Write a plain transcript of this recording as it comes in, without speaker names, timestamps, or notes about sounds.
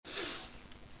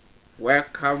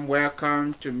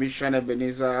Welcome to Mission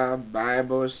Ebenezer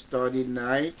Bible Study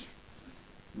Night,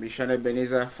 Mission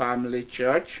Ebenezer Family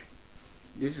Church.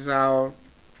 This is our.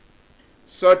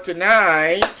 So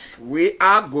tonight we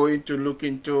are going to look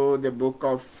into the book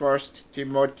of First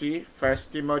Timothy.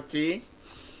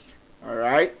 All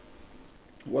right.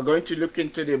 We're going to look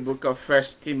into the book of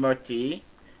First Timothy,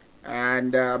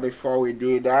 and before we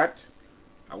do that,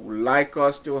 I would like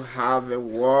us to have a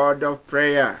word of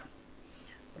prayer.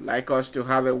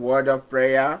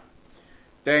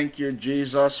 Thank you,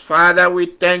 Jesus. Father, we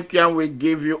thank you and we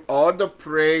give you all the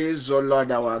praise, O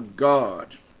Lord our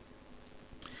God.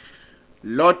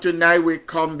 Lord, tonight we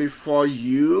come before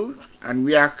you and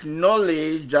we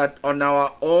acknowledge that on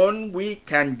our own we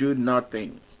can do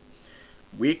nothing.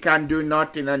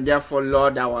 And therefore,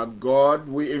 Lord our God,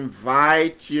 we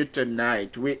invite you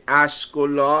tonight. We ask, O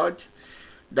Lord,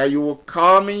 that you will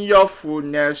come in your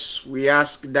fullness. We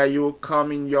ask that you will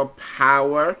come in your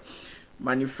power.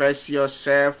 Manifest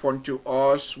yourself unto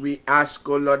us. We ask,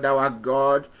 O Lord our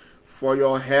God, for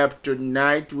your help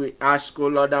tonight. We ask, O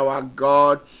Lord our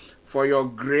God, for your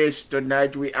grace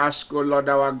tonight. We ask, O Lord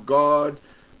our God,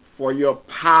 for your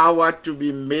power to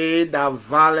be made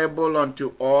available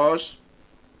unto us.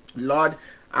 Lord,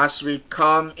 as we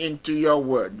come into your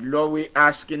word, Lord, we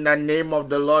ask in the name of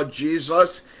the Lord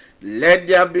Jesus, let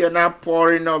there be an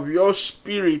outpouring of your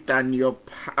spirit and your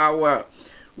power.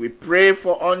 We pray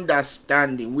for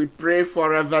understanding. We pray for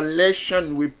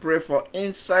revelation. We pray for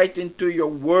insight into your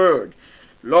word.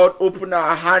 Lord, open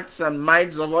our hearts and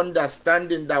minds of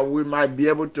understanding that we might be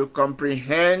able to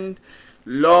comprehend,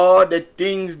 Lord, the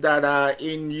things that are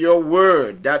in your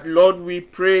word. That, Lord, we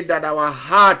pray that our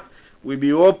heart will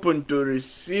be open to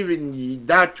receiving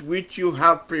that which you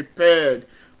have prepared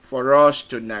for us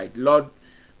tonight. Lord,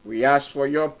 we ask for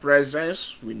your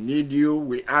presence. We need you.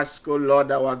 We ask, O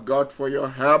Lord our God, for your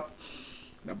help.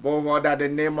 And above all, that the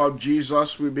name of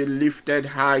Jesus will be lifted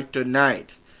high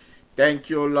tonight.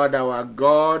 Thank you, O Lord our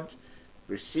God.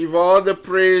 Receive all the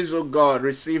praise, O God.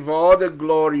 Receive all the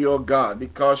glory, O God,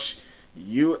 because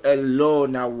you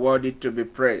alone are worthy to be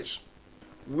praised.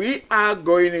 We are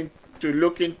going to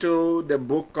look into the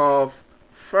book of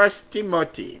First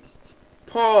Timothy.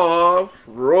 Paul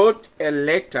wrote a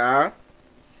letter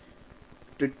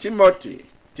to Timothy.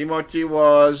 Timothy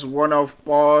was one of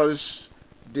Paul's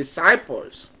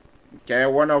disciples.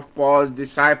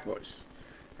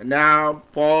 And now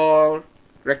Paul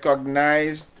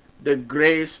recognized the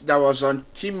grace that was on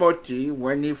Timothy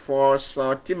when he first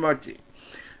saw Timothy.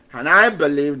 And I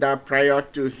believe that prior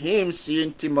to him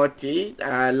seeing Timothy,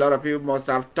 a lot of people must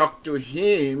have talked to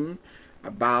him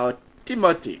about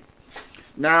Timothy.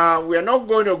 Now, we are not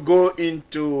going to go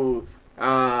into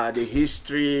the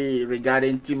history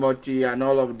regarding Timothy and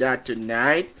all of that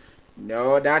tonight.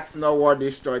 No, that's not what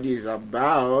this study is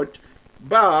about.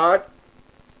 But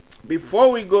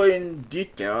before we go in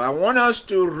detail, I want us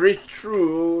to read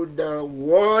through the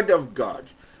Word of God.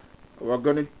 We're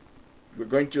going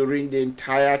to read the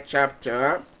entire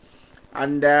chapter,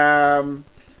 and I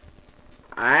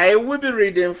will be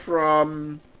reading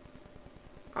from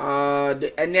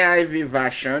the NIV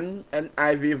version.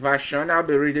 I'll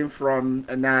be reading from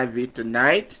NIV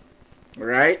tonight.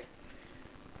 Right?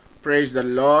 Praise the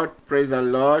Lord.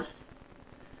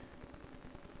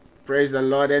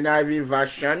 NIV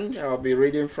version. I'll be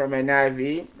reading from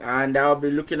NIV, and I'll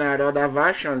be looking at other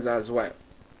versions as well.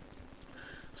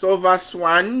 So verse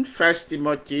 1, 1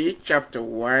 Timothy chapter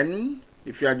 1.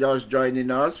 If you are just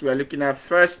joining us, we are looking at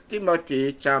 1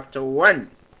 Timothy chapter 1.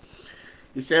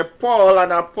 He said, Paul,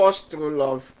 an apostle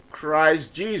of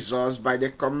Christ Jesus, by the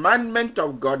commandment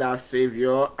of God our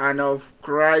Savior, and of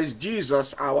Christ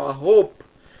Jesus our hope,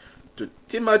 to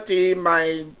Timothy,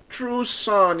 my true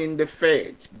son in the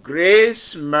faith,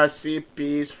 grace, mercy,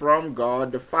 peace from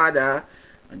God the Father,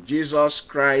 and Jesus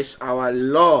Christ our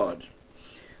Lord.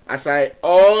 As I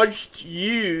urged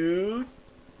you,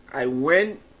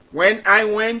 when I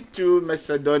went to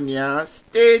Macedonia,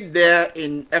 stayed there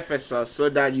in Ephesus, so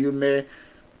that you may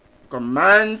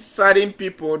command certain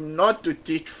people not to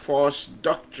teach false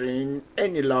doctrine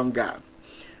any longer,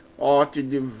 or to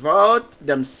devote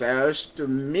themselves to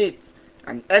myths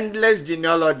and endless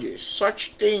genealogies.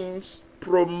 Such things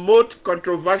promote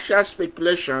controversial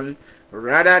speculation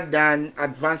rather than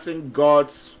advancing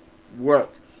God's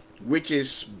work, which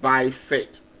is by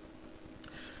faith.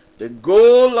 The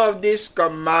goal of this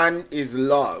command is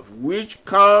love, which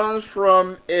comes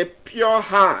from a pure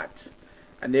heart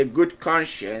and a good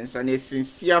conscience and a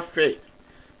sincere faith.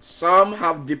 Some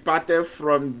have departed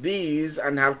from these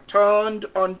and have turned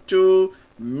unto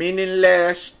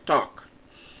meaningless talk.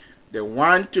 They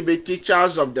want to be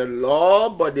teachers of the law,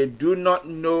 but they do not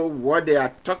know what they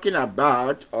are talking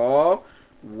about or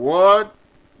what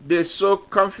they so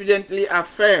confidently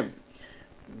affirm.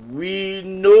 We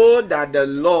know that the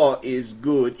law is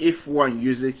good if one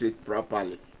uses it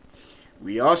properly.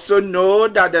 We also know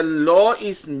that the law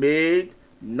is made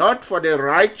not for the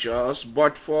righteous,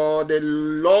 but for the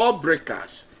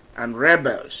lawbreakers and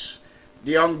rebels,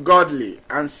 the ungodly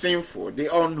and sinful, the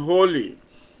unholy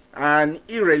and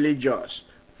irreligious,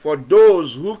 for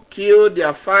those who kill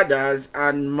their fathers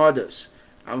and mothers,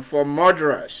 and for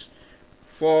murderers,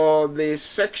 for the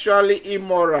sexually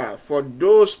immoral, for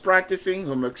those practicing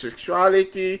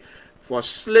homosexuality, for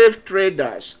slave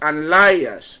traders and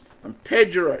liars and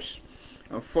perjurers,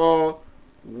 and for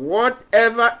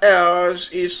whatever else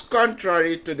is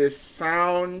contrary to the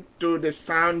sound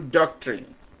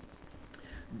doctrine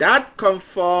that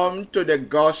conform to the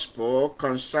gospel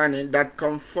concerning the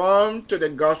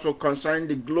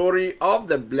glory of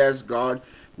the blessed God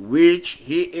which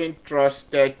he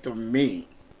entrusted to me.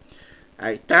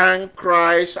 I thank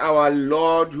Christ our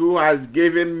Lord, who has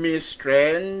given me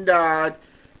strength, that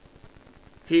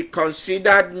he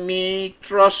considered me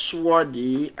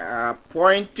trustworthy,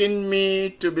 appointing me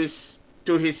to his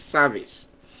service.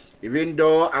 Even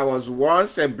though I was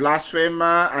once a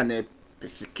blasphemer and a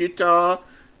persecutor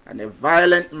and a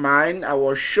violent mind, I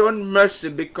was shown mercy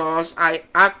because I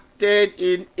acted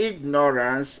in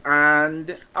ignorance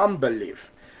and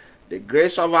unbelief. The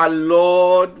grace of our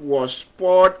Lord was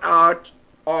poured out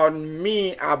on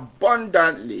me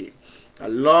abundantly,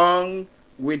 along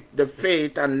with the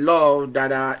faith and love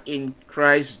that are in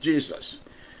Christ Jesus.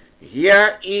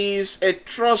 Here is a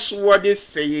trustworthy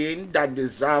saying that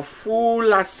deserves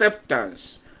full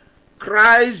acceptance.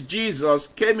 Christ Jesus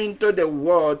came into the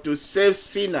world to save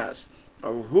sinners,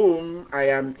 of whom I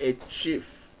am a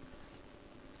chief.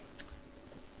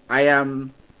 I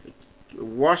am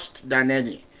worse than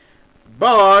any.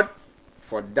 But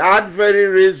for that very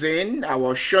reason, I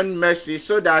was shown mercy,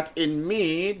 so that in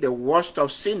me, the worst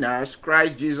of sinners,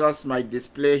 Christ Jesus might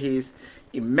display his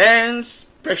immense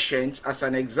patience as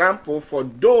an example for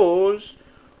those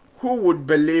who would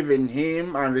believe in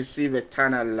him and receive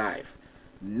eternal life.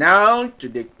 Now to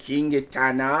the King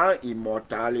eternal,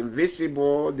 immortal,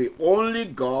 invisible, the only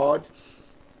God,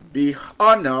 be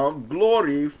honor,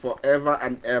 glory forever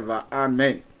and ever.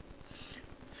 Amen.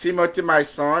 Timothy, my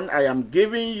son, I am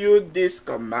giving you this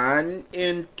command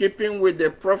in keeping with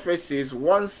the prophecies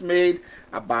once made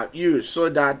about you, so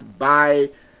that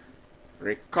by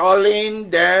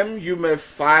recalling them you may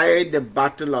fight the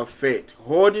battle of faith,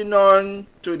 holding on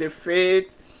to the faith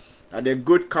and a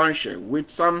good conscience, which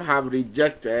some have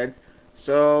rejected,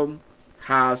 some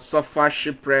have suffered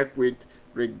shipwreck with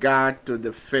regard to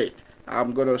the faith.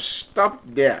 I'm going to stop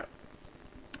there.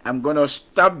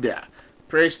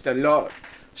 Praise the Lord.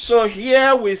 So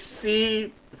here we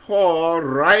see Paul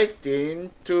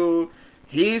writing to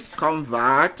his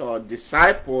convert or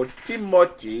disciple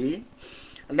Timothy.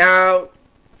 Now,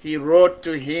 he wrote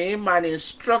to him and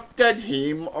instructed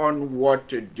him on what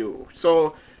to do.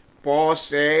 So Paul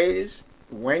says,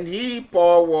 when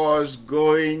Paul was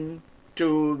going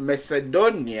to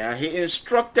Macedonia, he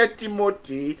instructed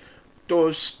Timothy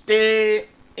to stay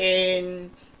in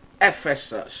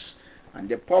Ephesus. And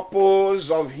the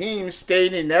purpose of him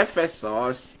staying in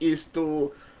Ephesus is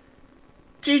to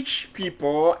teach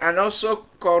people and also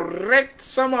correct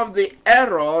some of the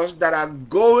errors that are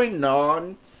going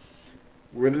on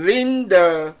within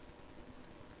the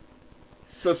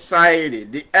society,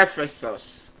 the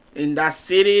Ephesus. In that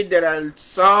city, there are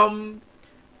some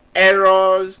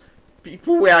errors.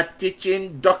 People were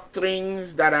teaching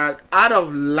doctrines that are out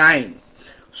of line.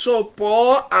 So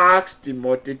Paul asked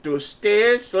Timothy to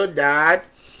stay so that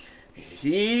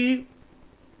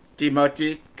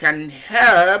Timothy, can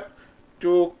help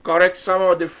to correct some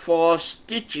of the false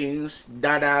teachings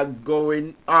that are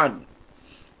going on.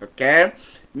 Okay?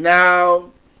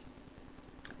 Now,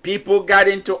 people got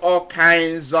into all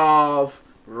kinds of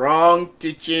wrong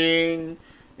teaching.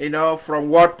 From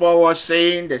what Paul was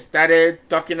saying, they started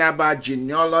talking about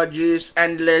genealogies,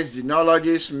 endless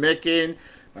genealogies, making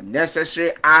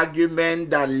unnecessary argument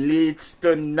that leads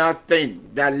to nothing,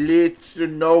 that leads to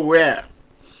nowhere.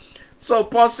 So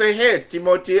Paul said, hey,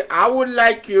 Timothy, I would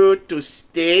like you to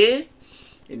stay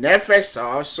in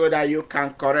Ephesus so that you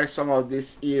can correct some of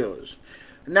these ills.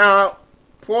 Now,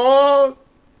 Paul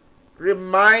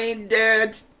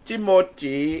reminded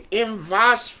Timothy in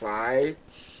verse 5,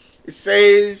 it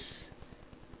says,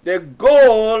 the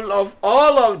goal of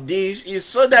all of this is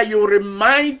so that you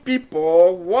remind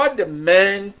people what the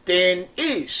main thing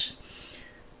is.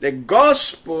 The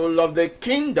gospel of the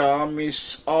kingdom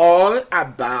is all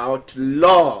about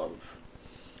love.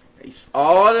 It's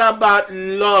all about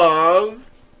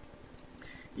love.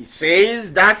 He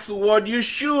says that's what you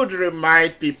should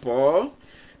remind people,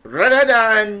 rather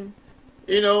than,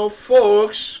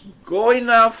 folks going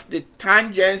off the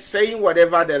tangent, saying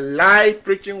whatever they like,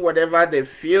 preaching whatever they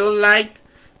feel like.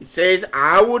 He says,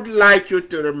 I would like you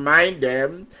to remind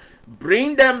them,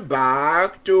 bring them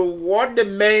back to what the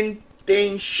main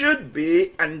thing should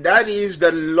be, and that is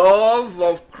the love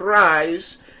of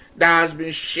Christ that has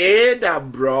been shed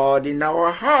abroad in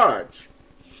our hearts.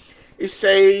 It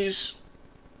says,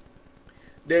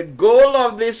 the goal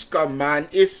of this command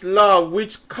is love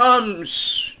which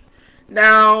comes.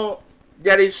 Now,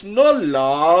 there is no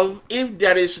love if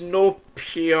there is no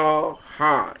pure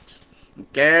heart.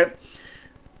 Okay?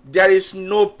 There is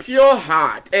no pure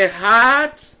heart. A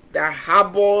heart that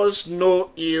harbors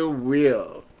no ill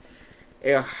will.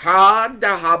 A heart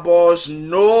that harbors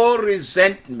no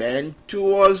resentment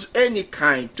towards any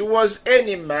kind, towards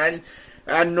any man,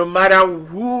 and no matter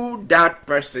who that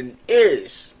person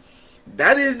is.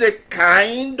 That is the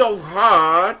kind of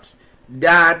heart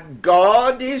that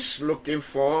God is looking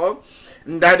for.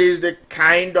 And that is the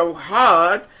kind of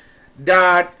heart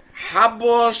that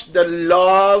harbors the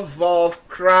love of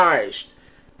Christ.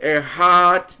 A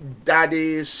heart that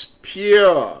is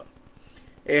pure.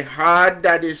 A heart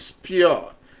that is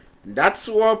pure. That's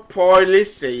what Paul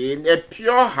is saying. A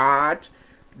pure heart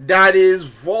that is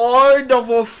void of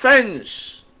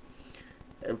offense.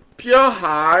 A pure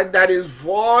heart that is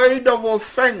void of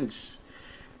offense.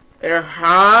 A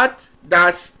heart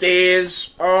that stays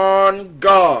on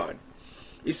God.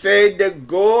 He said the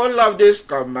goal of this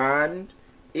command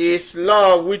is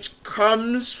love which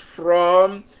comes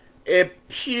from a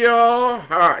pure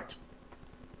heart.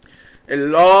 A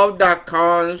love that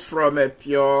comes from a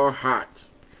pure heart.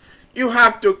 You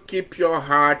have to keep your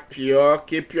heart pure,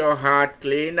 keep your heart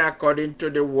clean according to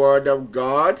the word of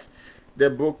God. The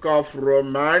book of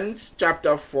Romans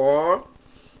chapter 4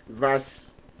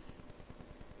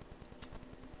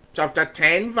 chapter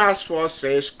 10 verse 4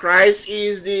 says, Christ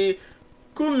is the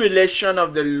culmination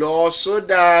of the law so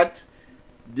that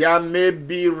there may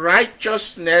be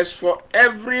righteousness for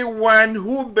everyone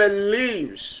who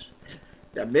believes.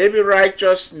 There may be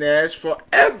righteousness for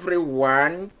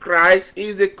everyone. Christ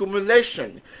is the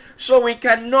culmination. So we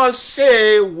cannot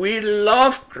say we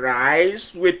love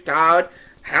Christ without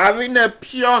having a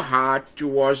pure heart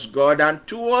towards God and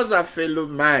towards a fellow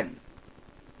man.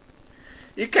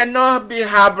 You cannot be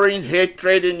harboring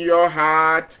hatred in your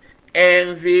heart,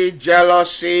 envy,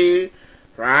 jealousy,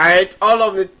 right? All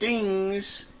of the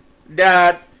things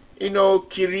that,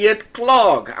 create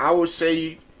clog. I would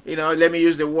say, let me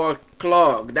use the word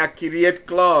clog, that create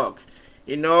clog.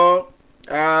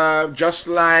 Just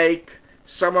like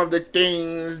some of the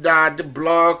things that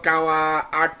block our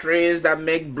arteries, that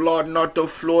make blood not to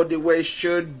flow the way it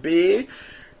should be.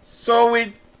 So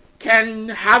we can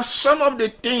have some of the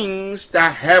things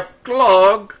that help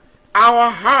clog our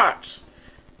hearts.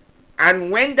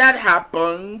 And when that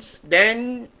happens,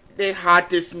 then the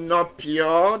heart is not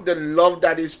pure. The love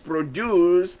that is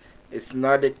produced is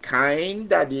not the kind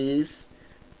that is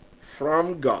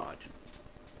from God.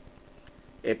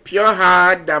 A pure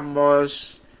heart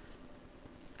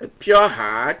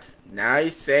now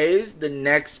it says the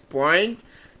next point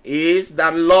is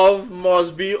that love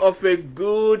must be of a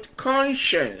good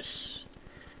conscience.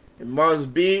 It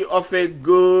must be of a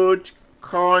good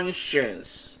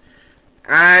conscience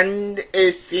and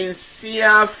a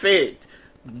sincere faith.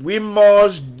 We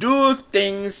must do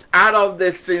things out of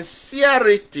the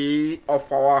sincerity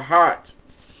of our heart.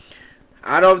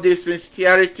 Out of the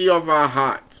sincerity of our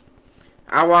heart.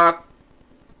 Our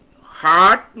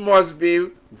heart must be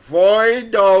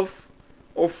void of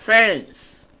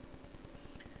offense.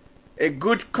 A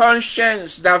good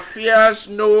conscience that fears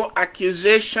no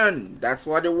accusation. That's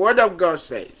what the word of God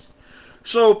says.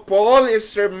 So Paul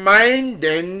is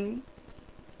reminding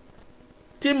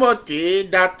Timothy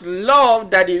that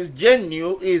love that is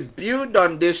genuine is built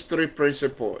on these three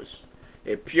principles.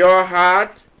 A pure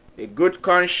heart, a good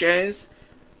conscience,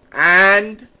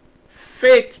 and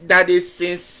faith that is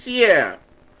sincere.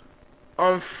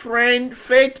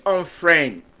 Faith on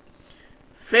friend.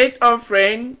 Faith on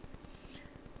friend,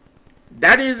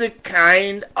 that is a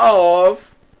kind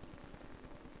of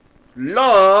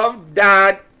love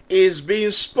that is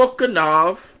being spoken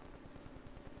of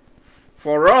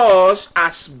for us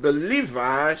as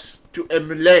believers to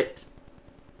emulate.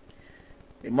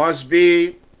 It must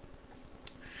be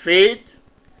faith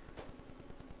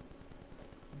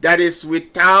that is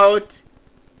without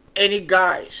any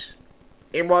guise.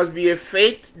 It must be a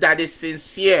faith that is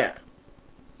sincere,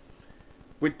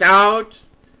 without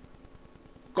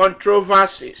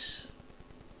controversies.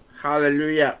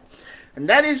 Hallelujah. And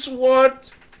that is what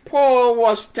Paul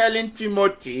was telling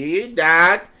Timothy,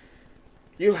 that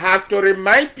you have to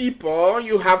remind people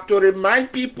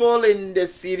in the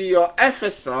city of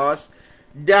Ephesus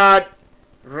that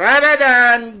rather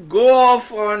than go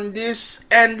off on this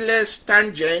endless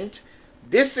tangent,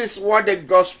 this is what the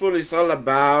gospel is all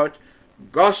about.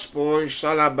 Gospel is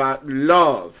all about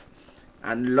love,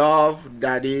 and love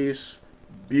that is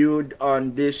built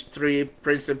on these three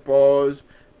principles: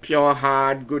 pure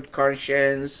heart, good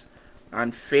conscience,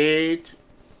 and faith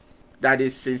that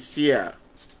is sincere,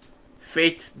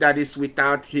 faith that is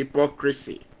without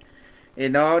hypocrisy. You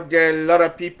know, there are a lot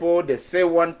of people, they say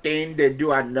one thing, they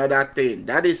do another thing.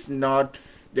 That is not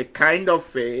the kind of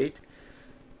faith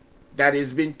that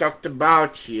is being talked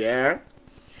about here.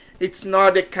 It's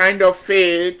not the kind of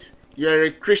faith you're a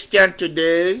Christian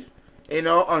today, you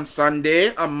know, on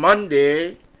Sunday, on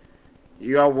Monday,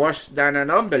 you are worse than an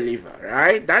unbeliever,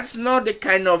 right? That's not the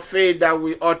kind of faith that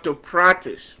we ought to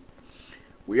practice.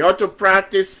 We ought to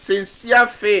practice sincere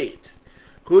faith.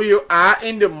 Who you are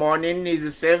in the morning is the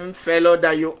same fellow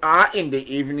that you are in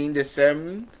the evening, the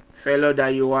same fellow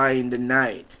that you are in the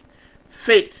night.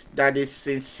 Faith that is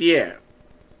sincere.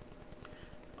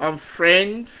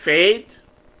 Unfeigned faith.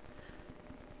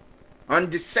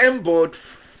 Undissembled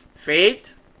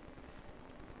faith,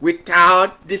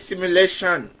 without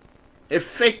dissimulation, a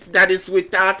faith that is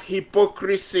without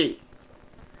hypocrisy.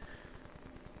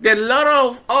 There are a lot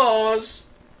of us,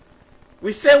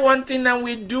 we say one thing and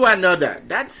we do another.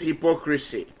 That's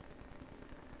hypocrisy.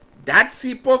 That's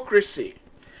hypocrisy.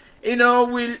 You know,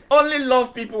 we only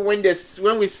love people when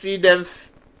we see them,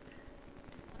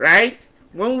 right?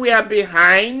 When we are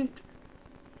behind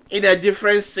in a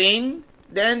different scene,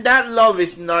 then that love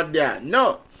is not there.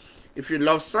 No. If you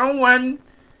love someone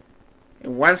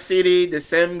in one city, the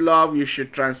same love you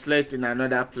should translate in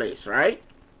another place, right?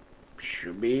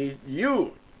 Should be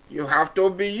you. You have to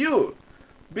be you.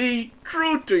 Be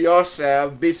true to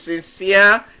yourself. Be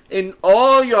sincere in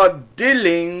all your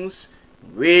dealings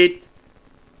with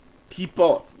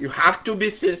people. You have to be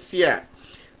sincere.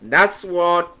 That's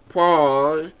what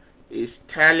Paul is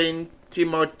telling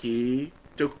Timothy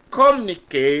to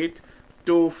communicate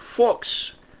to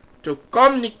folks, to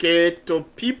communicate to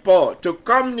people, to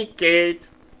communicate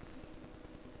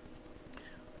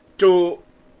to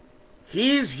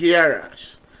his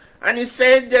hearers. And he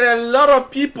said there are a lot of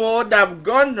people that have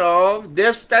gone off,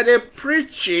 they've started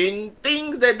preaching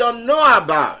things they don't know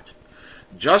about.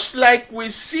 Just like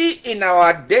we see in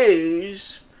our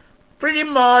days, pretty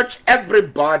much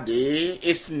everybody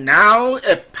is now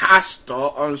a pastor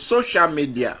on social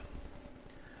media.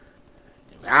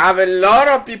 We have a lot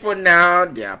of people now,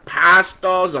 they are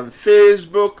pastors on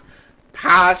Facebook,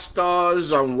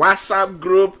 pastors on WhatsApp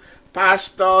group,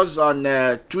 pastors on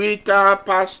Twitter,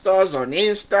 pastors on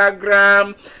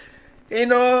Instagram, you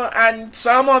know, and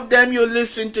some of them, you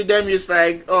listen to them, it's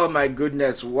like, oh my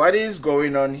goodness, what is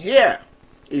going on here?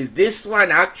 Is this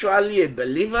one actually a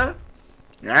believer?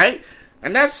 Right?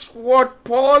 And that's what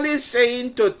Paul is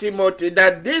saying to Timothy,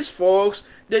 that these folks,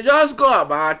 they just go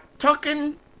about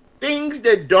talking things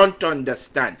they don't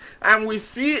understand. And we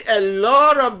see a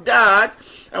lot of that.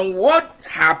 And what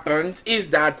happens is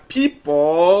that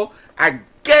people are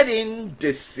getting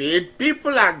deceived.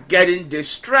 People are getting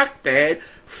distracted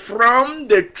from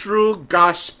the true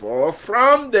gospel,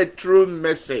 from the true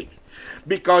message.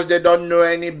 Because they don't know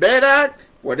any better.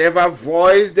 Whatever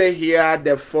voice they hear,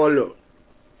 they follow.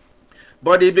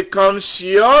 But it becomes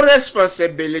your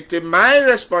responsibility, my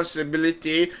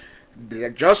responsibility,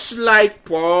 just like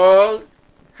Paul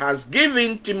has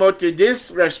given Timothy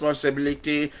this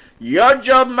responsibility. Your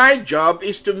job, my job,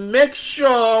 is to make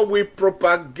sure we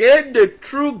propagate the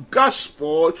true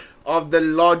gospel of the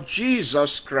Lord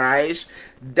Jesus Christ,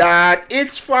 that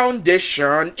its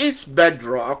foundation, its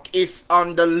bedrock is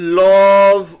on the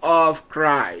love of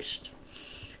Christ.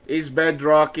 Its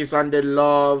bedrock is on the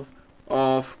love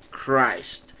of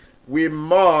Christ. We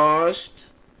must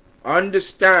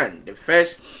understand the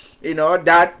first,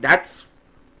 that's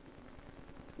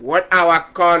what our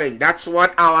calling, that's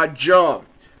what our job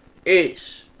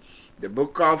is. The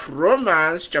book of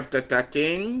Romans chapter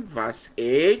 13 verse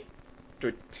 8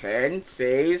 to 10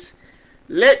 says,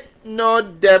 let no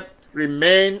debt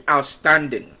remain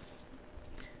outstanding,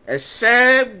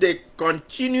 except the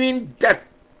continuing debt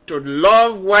to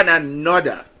love one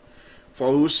another.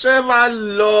 For whosoever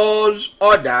loves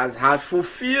others has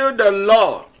fulfilled the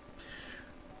law.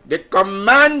 The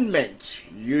commandment,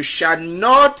 you shall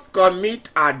not commit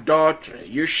adultery,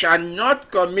 you shall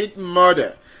not commit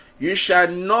murder, you shall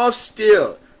not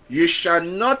steal, you shall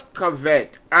not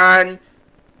covet, and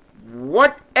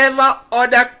whatever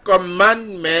other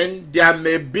commandment there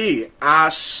may be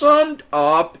are summed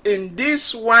up in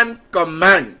this one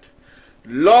command: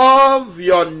 love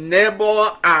your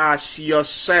neighbor as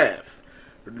yourself.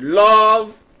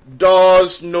 Love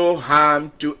does no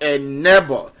harm to a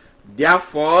neighbor.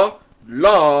 Therefore,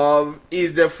 love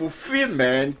is the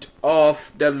fulfillment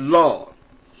of the law.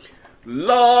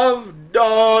 Love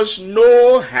does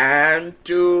no harm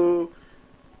to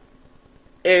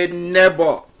a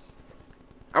neighbor.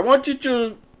 I want you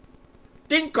to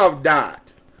think of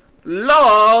that.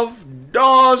 Love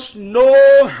does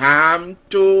no harm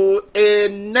to a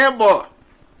neighbor.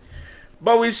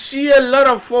 But we see a lot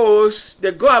of folks,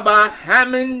 they go about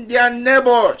harming their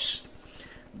neighbors.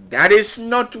 That is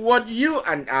not what you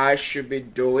and I should be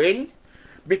doing,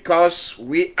 because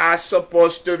we are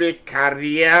supposed to be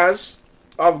carriers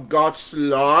of God's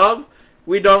love.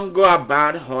 We don't go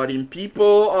about hurting people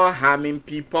or harming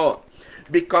people,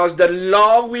 because the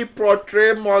love we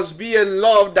portray must be a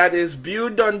love that is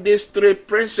built on these three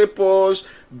principles: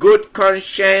 good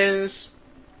conscience,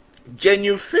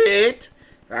 genuine faith,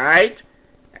 right,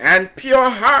 and pure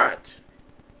heart.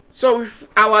 So if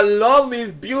our love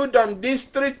is built on these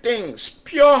three things: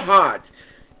 pure heart,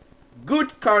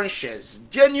 good conscience,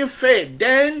 genuine faith,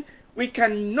 then we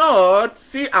cannot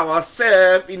see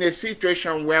ourselves in a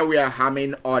situation where we are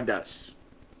harming others.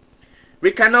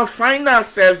 We cannot find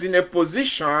ourselves in a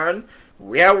position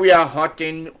where we are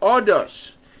hurting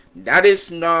others. That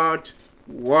is not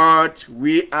what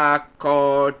we are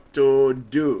called to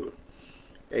do.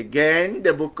 Again,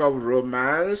 the book of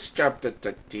Romans chapter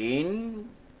 13,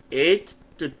 8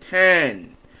 to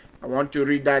 10. I want to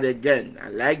read that again. I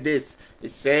like this. It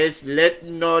says, "Let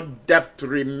no debt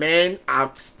remain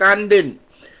outstanding,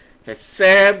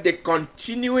 except the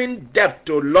continuing debt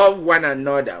to love one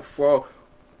another. For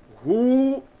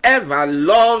whoever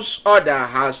loves other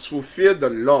has fulfilled the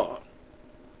law."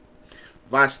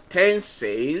 Verse 10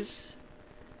 says,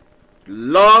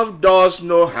 "Love does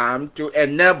no harm to a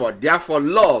neighbor. Therefore,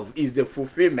 love is the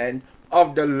fulfillment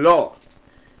of the law."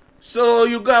 So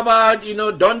you go about,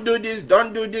 don't do this,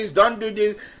 don't do this, don't do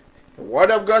this. The Word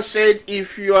of God said,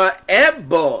 if you are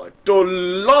able to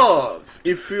love,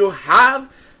 if you have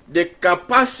the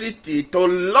capacity to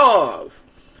love,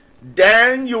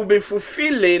 then you'll be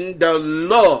fulfilling the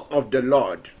law of the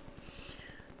Lord.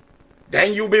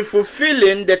 Then you'll be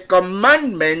fulfilling the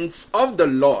commandments of the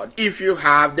Lord if you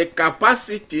have the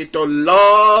capacity to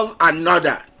love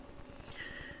another.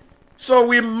 So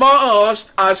we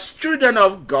must, as children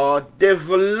of God,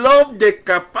 develop the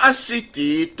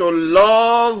capacity to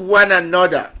love one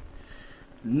another.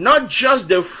 Not just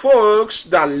the folks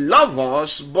that love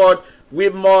us, but we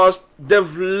must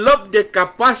develop the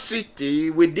capacity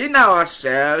within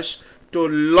ourselves to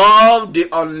love the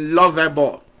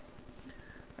unlovable.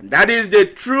 And that is the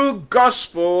true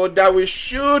gospel that we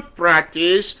should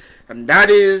practice, and that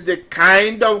is the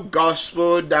kind of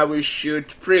gospel that we should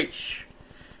preach.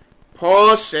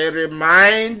 Paul said,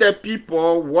 remind the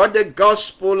people what the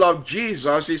gospel of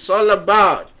Jesus is all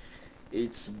about.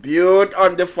 It's built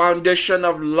on the foundation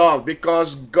of love,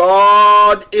 because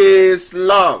God is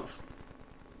love.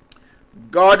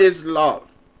 God is love.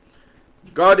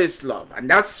 God is love. And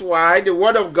that's why the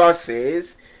Word of God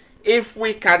says, if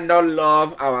we cannot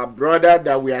love our brother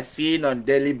that we are seeing on a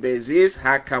daily basis,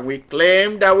 how can we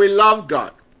claim that we love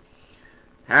God?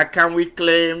 How can we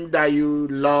claim that you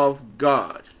love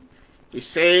God? It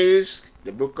says,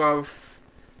 the book of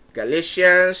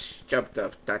Galatians chapter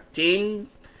 13,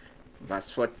 verse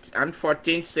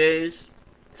 14 says,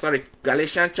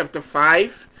 Galatians chapter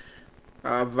 5,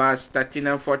 verse 13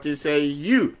 and 14 say,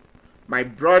 you, my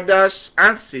brothers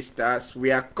and sisters, we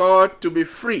are called to be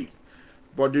free,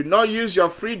 but do not use your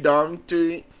freedom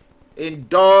to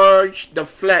indulge the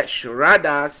flesh.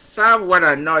 Rather, serve one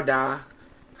another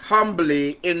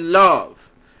humbly in love.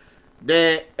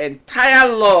 The entire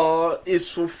law is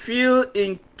fulfilled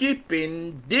in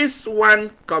keeping this one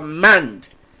command: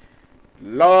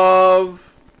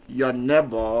 love your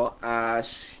neighbor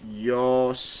as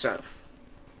yourself.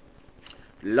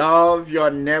 Love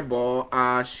your neighbor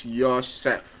as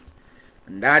yourself.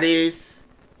 And that is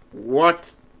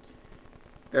what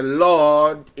the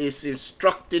Lord is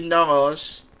instructing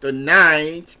us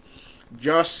tonight,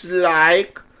 just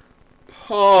like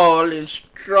Paul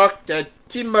instructed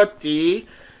Timothy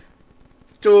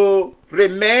to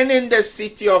remain in the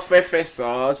city of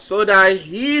Ephesus, so that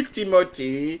he,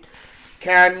 Timothy,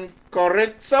 can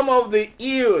correct some of the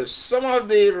ills, some of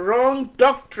the wrong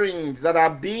doctrines that are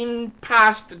being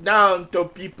passed down to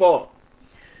people.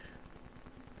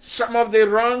 Some of the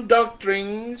wrong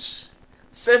doctrines,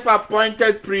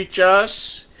 self-appointed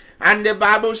preachers, and the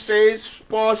Bible says,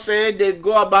 Paul said, they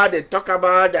go about, they talk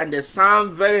about, and they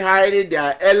sound very highly, they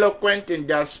are eloquent in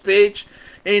their speech.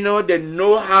 They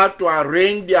know how to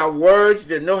arrange their words,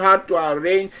 they know how to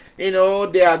arrange, they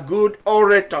are good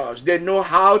orators, they know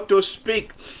how to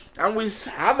speak. And we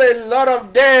have a lot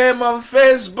of them on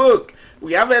Facebook,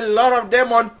 we have a lot of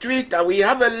them on Twitter, we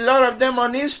have a lot of them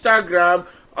on Instagram,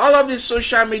 all of the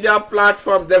social media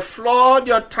platforms. They flood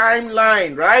your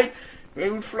timeline, right? They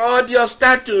flood your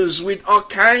status with all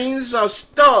kinds of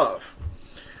stuff.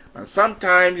 And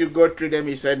sometimes you go through them,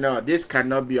 you say, no, this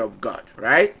cannot be of God,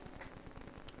 right?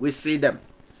 We see them.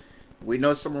 We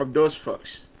know some of those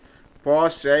folks. Paul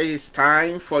says it's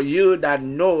time for you that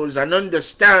knows and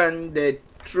understand the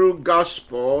true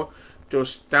gospel to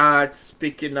start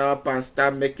speaking up and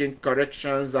start making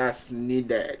corrections as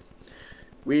needed.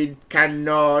 We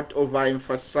cannot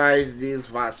overemphasize this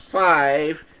verse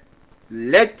 5,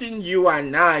 letting you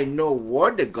and I know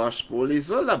what the gospel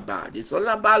is all about. It's all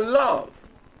about love.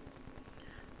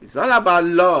 It's all about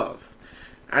love.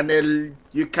 And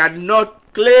you cannot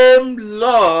claim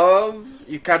love.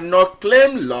 You cannot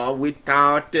claim love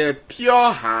without a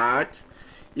pure heart.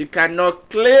 You cannot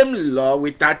claim love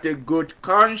without a good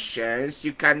conscience.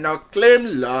 You cannot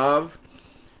claim love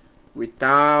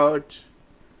without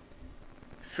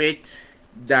faith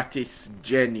that is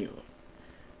genuine.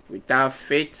 Without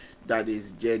faith that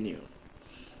is genuine.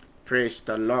 Praise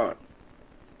the Lord.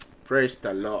 Praise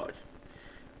the Lord.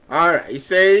 Alright, it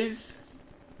says,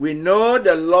 we know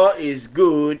the law is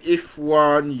good if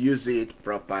one uses it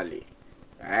properly.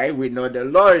 Right? We know the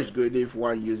law is good if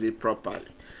one uses it properly.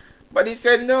 But he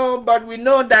said, no, but we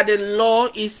know that the law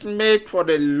is made for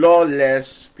the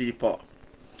lawless people.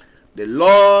 The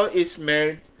law is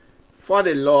made for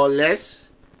the lawless.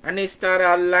 And he started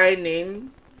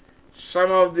outlining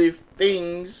some of the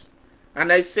things.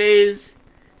 And I says,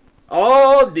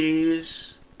 all these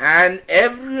and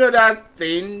every other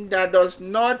thing that does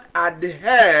not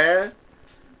adhere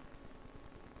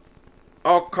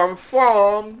or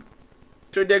conform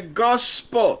to the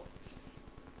gospel.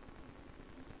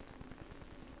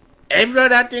 Every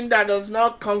other thing that does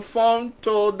not conform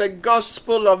to the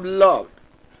gospel of love,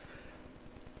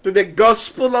 to the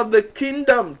gospel of the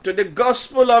kingdom, to the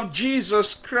gospel of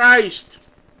Jesus Christ,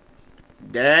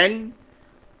 then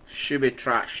should be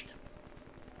trashed.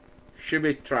 Should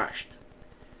be trashed.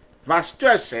 Verse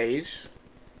 12 says,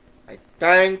 I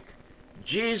thank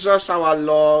Jesus our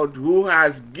Lord who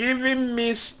has given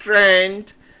me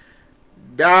strength,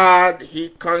 that he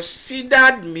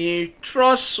considered me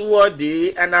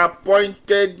trustworthy and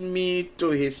appointed me to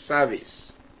his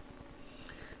service.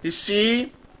 You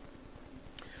see,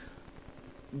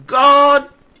 God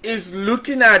is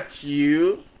looking at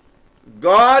you,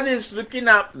 God is looking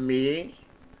at me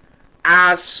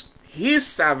as his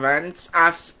servants,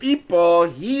 as people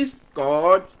he's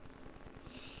called,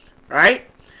 right?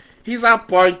 He's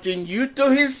appointing you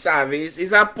to his service,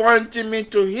 he's appointing me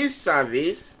to his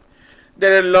service.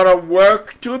 There are a lot of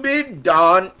work to be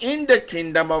done in the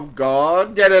kingdom of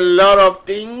God. There are a lot of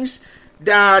things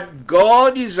that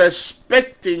God is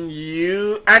expecting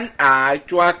you and I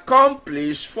to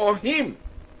accomplish for him.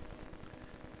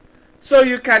 So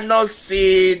you cannot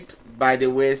sit by the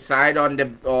wayside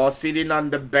or sitting on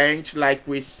the bench like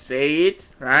we say it,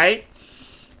 right?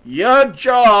 Your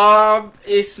job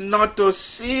is not to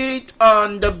sit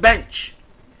on the bench.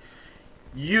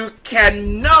 You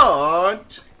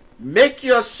cannot make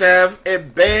yourself a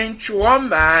bench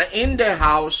warmer in the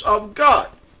house of God.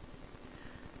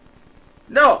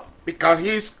 No, because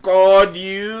he's called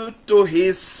you to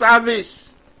his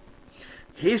service.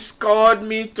 He's called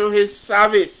me to his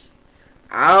service.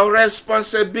 Our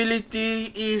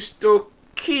responsibility is to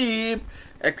keep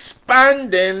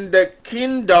expanding the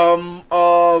kingdom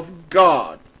of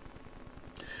God.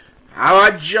 Our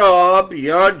job,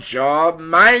 your job,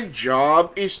 my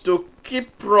job is to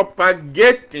keep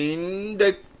propagating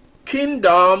the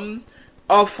kingdom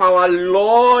of our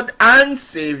Lord and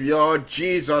Savior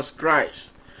Jesus Christ.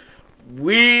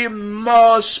 We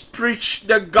must preach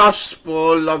the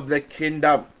gospel of the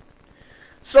kingdom.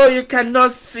 So you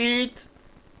cannot sit,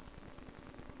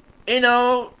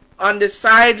 on the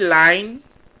sideline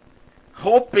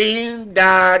hoping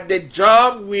that the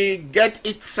job will get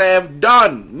itself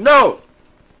done. No.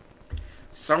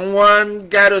 Someone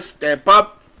got to step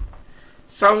up.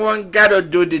 Someone got to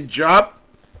do the job.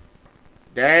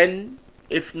 Then,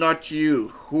 if not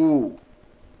you, who?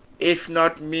 If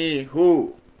not me,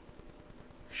 who?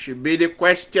 Should be the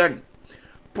question.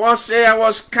 Paul said, I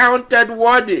was counted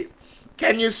worthy.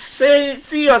 Can you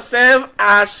see yourself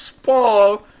as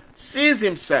Paul sees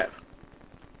himself?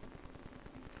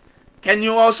 Can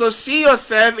you also see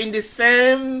yourself in the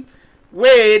same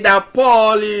way that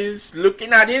Paul is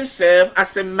looking at himself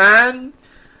as a man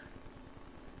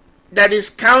that is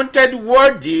counted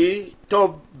worthy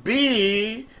to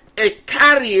be a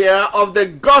carrier of the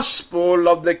gospel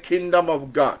of the kingdom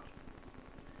of God?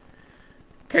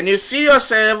 Can you see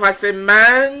yourself as a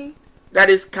man that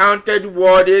is counted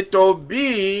worthy to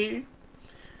be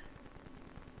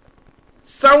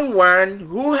someone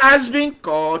who has been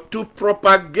called to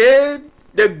propagate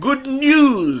the good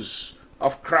news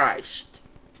of Christ?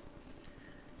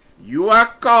 You are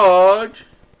called,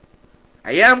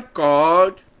 I am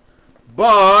called,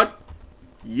 but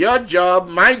your job,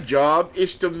 my job,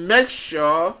 is to make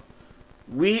sure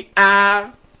we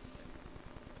are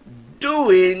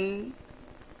doing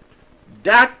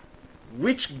that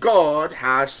which God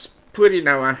has put in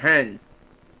our hand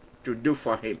to do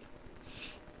for him.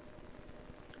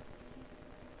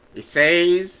 It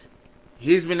says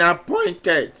he's been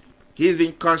appointed. He's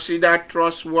been considered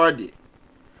trustworthy.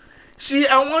 See,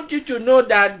 I want you to know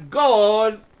that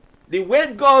God, the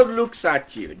way God looks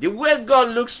at you, the way God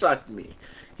looks at me,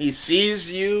 he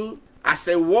sees you as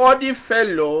a worthy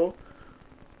fellow,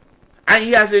 and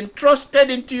he has entrusted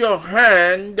into your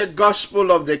hand the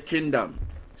gospel of the kingdom.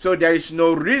 So there is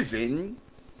no reason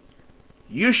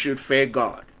you should fail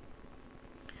God.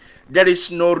 There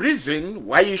is no reason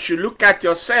why you should look at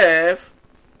yourself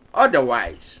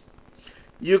otherwise.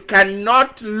 You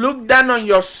cannot look down on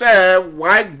yourself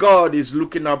while God is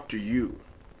looking up to you.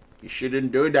 You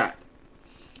shouldn't do that.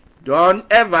 Don't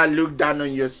ever look down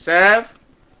on yourself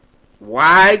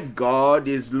while God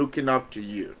is looking up to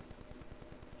you.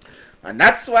 And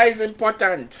that's why it's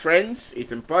important, friends.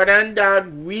 It's important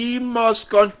that we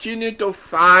must continue to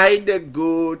fight the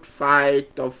good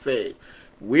fight of faith.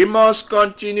 We must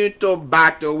continue to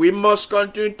battle. We must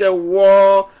continue to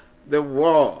war the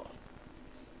war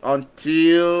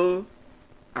until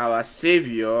our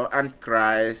Savior and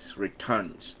Christ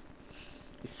returns.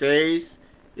 He says,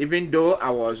 even though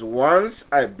I was once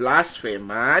a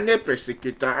blasphemer and a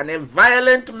persecutor and a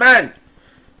violent man,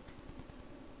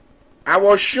 I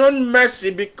was shown mercy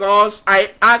because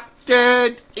I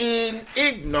acted in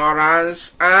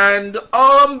ignorance and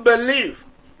unbelief.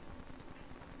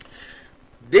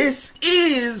 This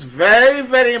is very,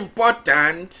 very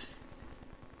important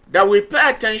that we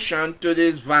pay attention to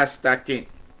this verse 13.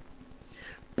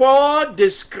 Paul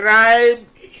described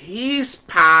his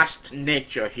past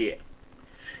nature here.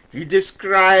 He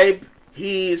described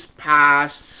his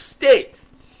past state.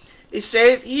 He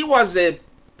says he was a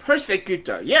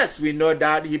persecutor. Yes, we know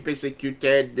that he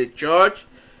persecuted the church.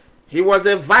 He was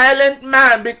a violent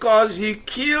man because he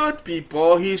killed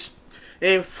people.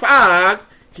 In fact,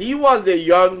 he was the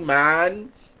young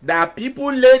man that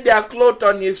people laid their clothes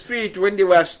on his feet when they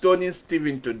were stoning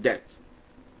Stephen to death.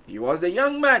 He was the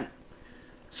young man.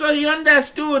 So he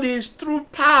understood his true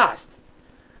past.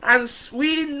 And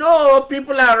we know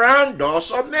people around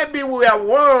us, or maybe we are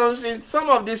once in some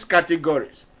of these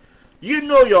categories. You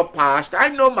know your past. I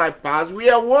know my past. We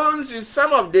are once in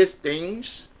some of these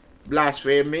things.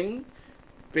 Blaspheming,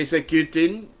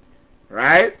 persecuting,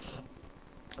 right?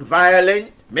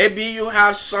 Violent. Maybe you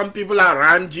have some people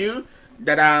around you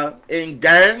that are in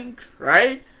gang,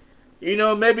 right? You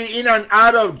know, maybe in and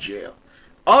out of jail.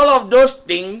 All of those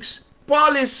things,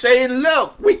 Paul is saying,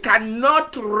 look, we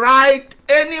cannot write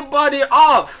anybody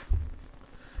off.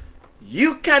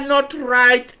 You cannot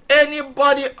write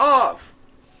anybody off.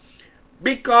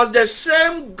 Because the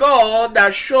same God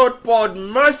that showed Paul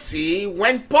mercy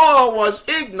when Paul was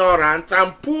ignorant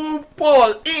and pulled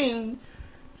Paul in,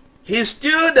 he's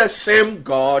still the same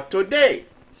God today.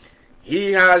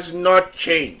 He has not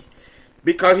changed.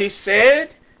 Because he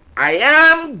said, I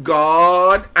am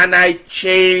God and I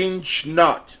change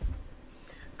not.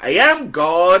 I am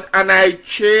God and I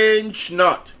change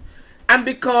not. And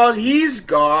because he's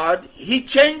God, he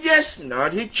changes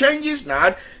not,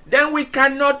 then we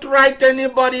cannot write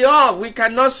anybody off. We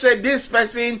cannot say this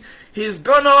person, he's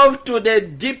gone off to the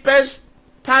deepest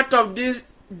part of this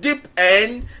deep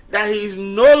end, that he's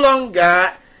no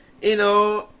longer,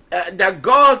 that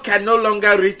God can no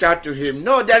longer reach out to him.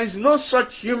 No, there is no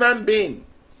such human being.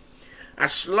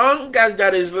 As long as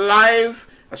there is life,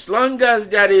 as long as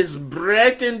there is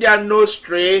breath in their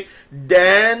nostril,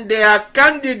 then they are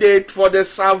candidate for the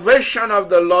salvation of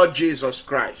the Lord Jesus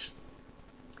Christ.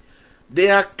 They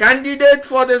are candidate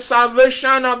for the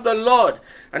salvation of the Lord.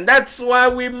 And that's why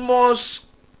we must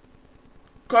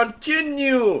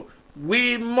continue.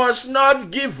 We must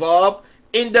not give up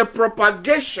in the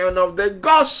propagation of the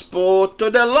gospel to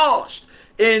the lost,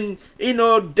 in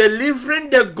delivering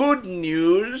the good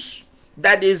news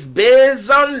that is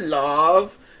based on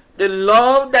love, the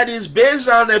love that is based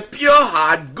on a pure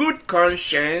heart, good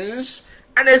conscience,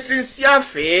 and a sincere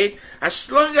faith.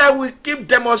 As long as we keep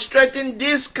demonstrating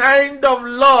this kind of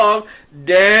love,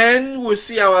 then we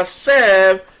see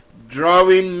ourselves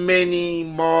drawing many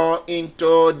more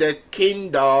into the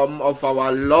kingdom of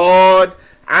our Lord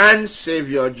and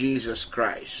Savior Jesus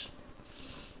Christ.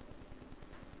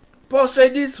 Paul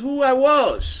said, this is who I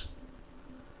was.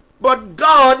 But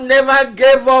God never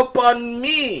gave up on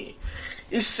me.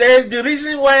 He says, the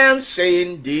reason why I'm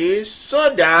saying this,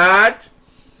 so that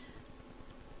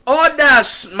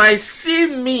others might see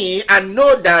me and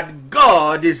know that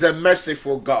God is a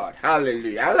merciful God.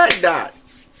 Hallelujah. I like that.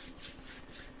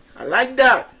 I like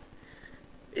that.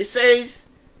 It says,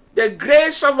 the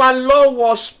grace of our Lord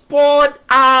was poured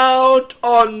out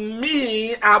on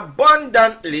me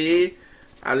abundantly,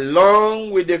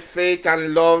 along with the faith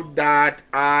and love that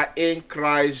are in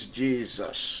Christ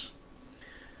Jesus.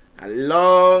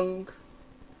 Along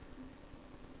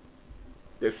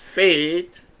the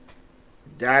faith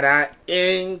that are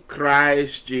in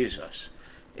Christ Jesus.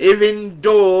 Even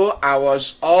though I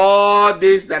was all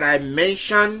this that I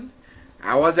mentioned,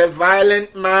 I was a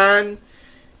violent man,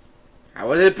 I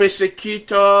was a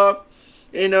persecutor,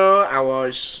 I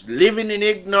was living in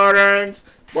ignorance,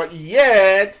 but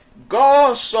yet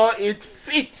God saw it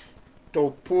fit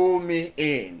to pull me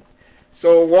in.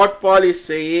 So what Paul is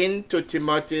saying to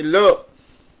Timothy, look,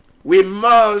 we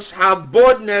must have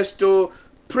boldness to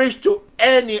preach to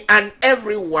any and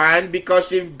everyone,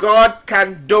 because if God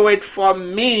can do it for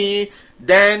me,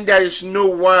 then there is no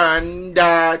one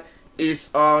that is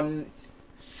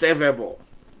unsavable.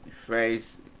 If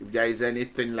there is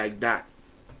anything like that,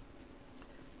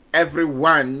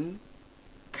 everyone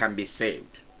can be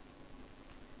saved.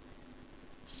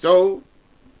 So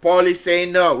Paul is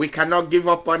saying, no, we cannot give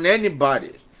up on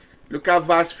anybody. Look at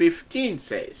verse 15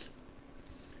 says.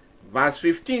 Verse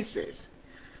 15 says,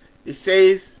 it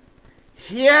says,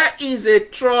 here is a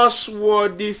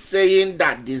trustworthy saying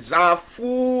that deserves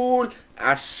full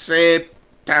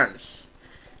acceptance.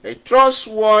 A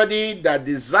trustworthy that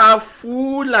deserves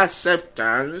full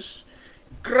acceptance.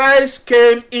 Christ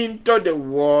came into the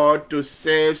world to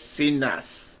save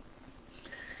sinners.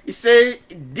 He said,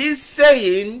 this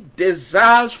saying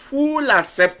deserves full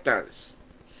acceptance.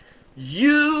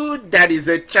 You that is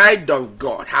a child of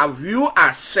God, have you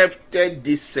accepted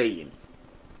this saying?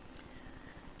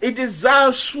 It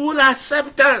deserves full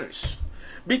acceptance,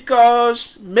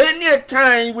 because many a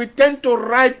time we tend to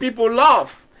write people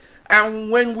off. And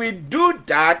when we do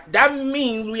that, that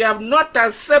means we have not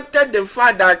accepted the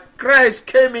fact that Christ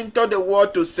came into the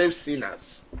world to save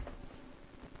sinners.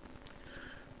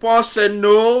 Paul said,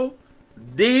 no,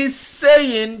 this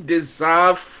saying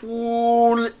deserves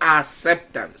full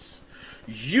acceptance.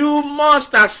 You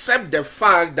must accept the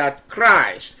fact that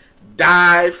Christ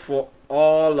died for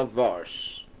all of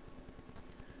us.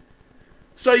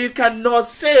 So you cannot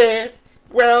say,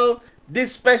 well,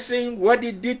 this person, what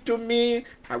he did to me,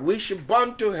 I wish he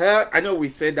burned to hell. I know we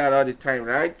say that all the time,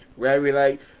 right? Where we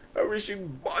like, I wish he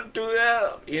burned to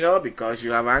hell, because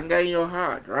you have anger in your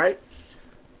heart, right?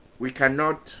 We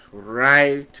cannot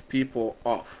write people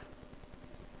off.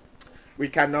 We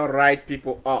cannot write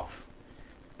people off.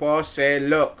 Paul said,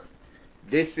 look,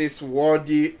 this is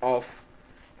worthy of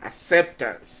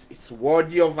acceptance. It's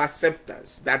worthy of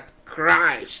acceptance that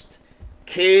Christ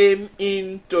came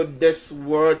into this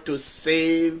world to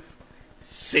save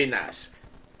sinners.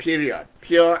 Period.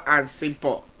 Pure and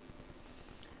simple.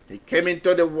 He came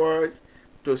into the world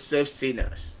to save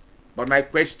sinners. But my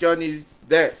question is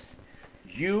this.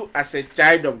 You as a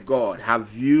child of God,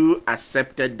 have you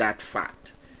accepted that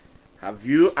fact? Have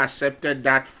you accepted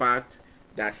that fact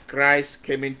that Christ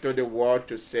came into the world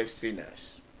to save sinners?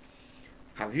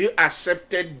 Have you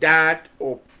accepted that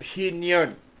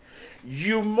opinion?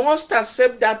 You must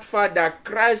accept that fact that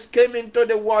Christ came into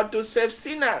the world to save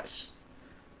sinners.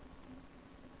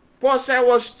 Paul said, I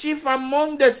was chief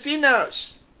among the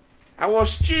sinners. I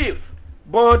was chief,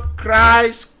 but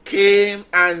Christ came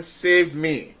and saved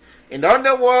me. In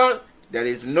other words, there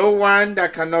is no one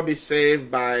that cannot be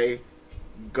saved by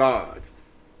God.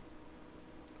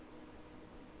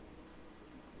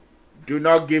 Do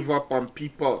not give up on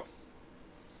people.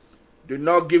 Do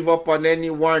not give up on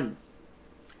anyone.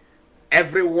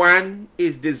 Everyone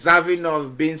is deserving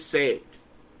of being saved.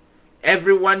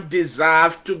 Everyone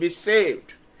deserves to be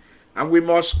saved. And we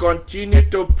must continue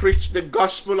to preach the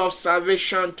gospel of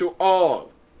salvation to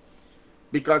all.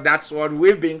 because that's what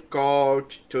we've been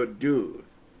called to do.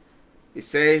 It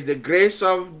says the grace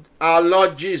of our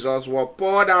Lord Jesus was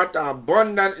poured out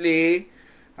abundantly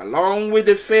along with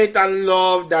the faith and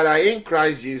love that are in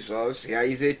Christ Jesus. Here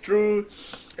is a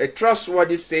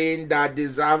trustworthy saying that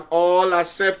deserves all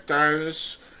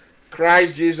acceptance.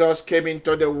 Christ Jesus came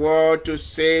into the world to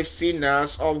save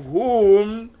sinners, of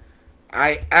whom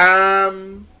I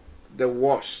am the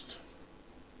worst.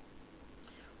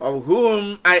 Of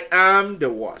whom I am the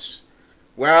worst.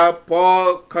 Well,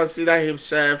 Paul considered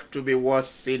himself to be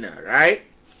worst sinner, right?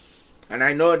 And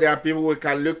I know there are people we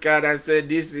can look at and say,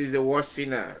 this is the worst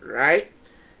sinner, right?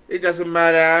 It doesn't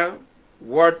matter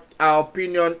what our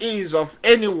opinion is of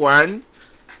anyone.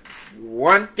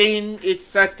 One thing is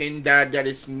certain, that there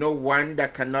is no one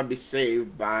that cannot be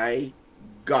saved by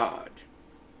God.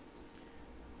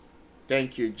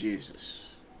 Thank you, Jesus.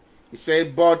 He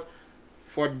said, but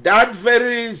for that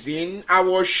very reason, I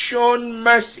was shown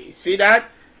mercy. See that?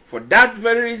 For that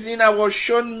very reason, I was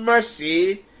shown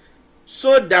mercy,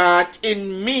 so that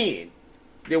in me,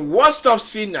 the worst of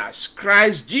sinners,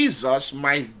 Christ Jesus,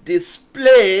 might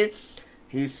display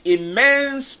his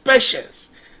immense patience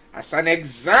as an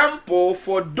example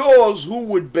for those who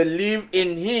would believe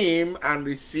in him and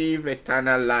receive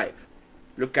eternal life.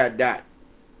 Look at that.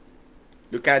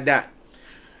 Look at that.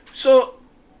 So,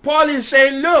 Paul is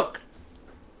saying, look,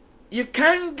 you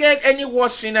can't get any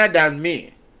worse sinner than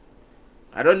me.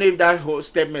 I don't know if that whole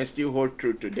statement still holds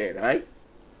true today, right?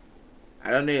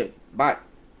 I don't know, but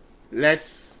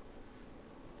let's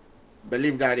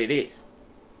believe that it is.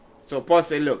 So Paul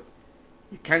said, look,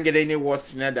 you can't get any worse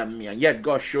sinner than me, and yet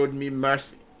God showed me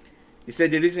mercy. He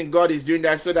said the reason God is doing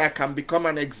that so that I can become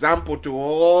an example to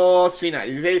all sinners.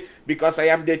 He said, because I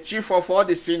am the chief of all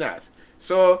the sinners.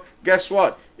 So guess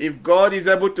what? If God is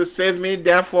able to save me,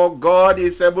 therefore God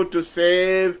is able to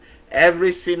save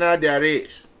every sinner there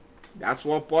is. That's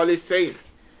what Paul is saying.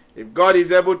 If God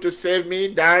is able to save me,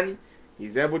 then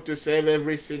he's able to save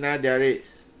every sinner there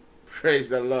is. Praise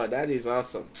the Lord. That is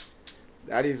awesome.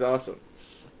 That is awesome.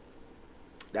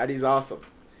 That is awesome.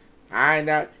 And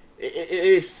it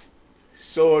is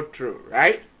so true,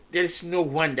 right? There is no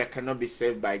one that cannot be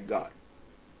saved by God.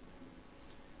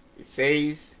 It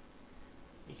says,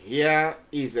 here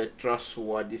is a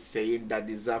trustworthy saying that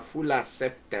is a full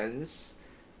acceptance,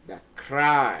 that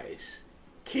Christ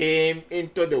came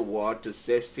into the world to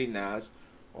save sinners,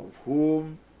 of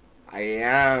whom I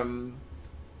am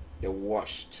the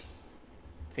worst.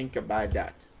 Think about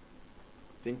that.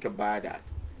 Think about that.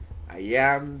 I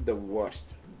am the worst,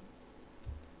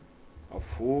 of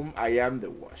whom I am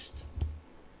the worst.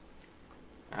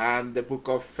 And the book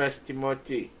of 1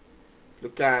 Timothy,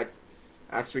 look at,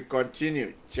 as we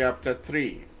continue, chapter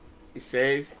 3, it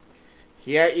says,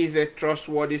 here is a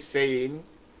trustworthy saying,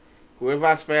 whoever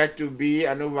aspires to be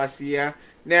an overseer.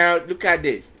 Now, look at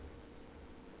this.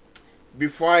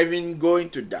 Before I even go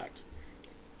into that,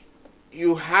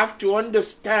 you have to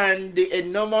understand the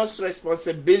enormous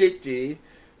responsibility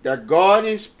that God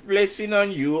is placing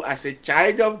on you as a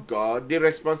child of God, the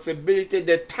responsibility,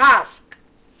 the task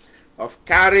of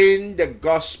carrying the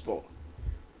gospel.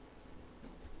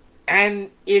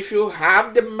 And if you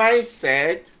have the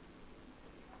mindset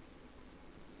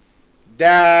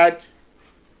that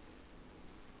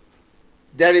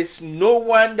there is no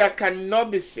one that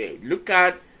cannot be saved, look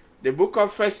at the book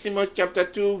of 1 Timothy chapter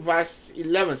 2 verse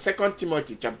 11. 2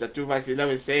 Timothy chapter 2 verse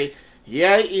 11 say,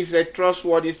 here is a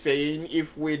trustworthy saying,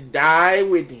 if we die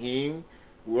with him,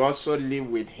 we also live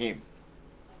with him.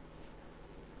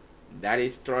 That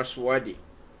is trustworthy.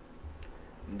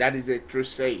 That is a true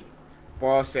saying.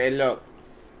 Paul said, look,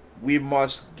 we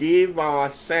must give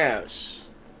ourselves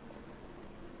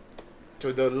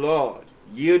to the Lord,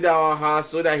 yield our hearts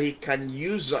so that he can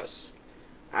use us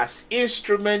as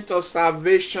instrument of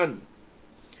salvation,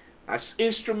 as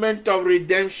instrument of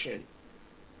redemption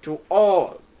to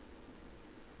all.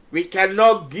 We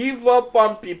cannot give up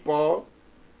on people.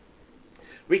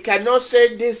 We cannot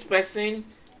say this person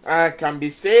can be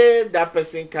saved, that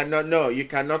person cannot. No, you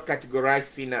cannot categorize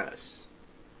sinners.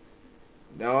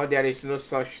 No, there is no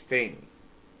such thing.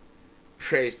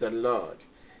 Praise the Lord.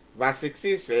 Verse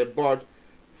 16 says, but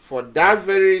for that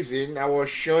very reason I was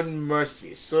shown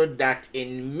mercy, so that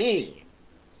in me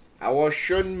I was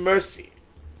shown mercy.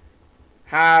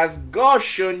 Has God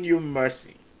shown you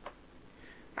mercy?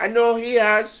 I know he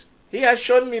has. He has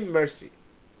shown me mercy.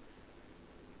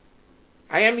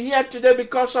 I am here today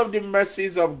because of the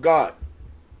mercies of God.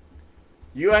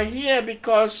 You are here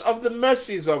because of the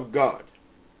mercies of God.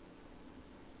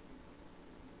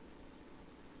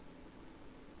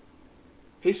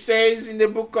 He says in the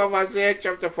book of Isaiah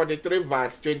chapter 43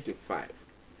 verse 25,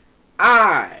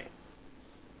 I,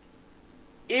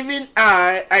 even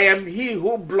I am he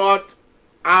who blot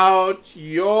out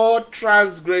your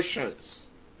transgressions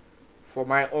for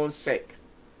my own sake,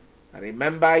 and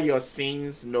remember your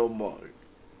sins no more.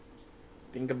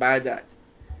 Think about that.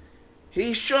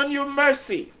 He's shown you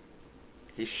mercy.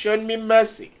 He's shown me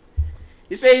mercy.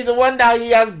 He says he's the one that he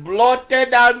has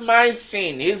blotted out my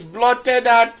sin. He's blotted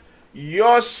out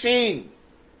your sin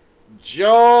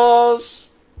just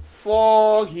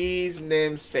for his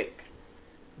name's sake,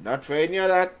 not for any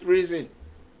other reason.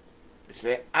 He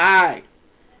said, I,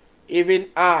 even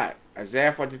I,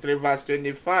 Isaiah 43 verse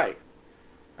 25,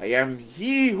 I am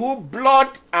he who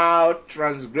blot out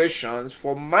transgressions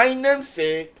for my name's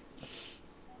sake,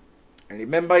 and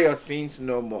remember your sins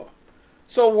no more.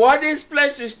 So what this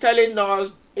place is telling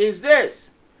us is this: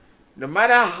 no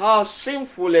matter how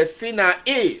sinful a sinner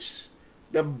is,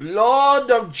 the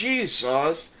blood of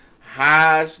Jesus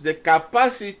has the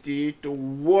capacity to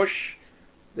wash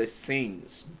the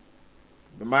sins.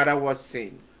 No matter what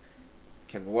sin,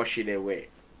 can wash it away.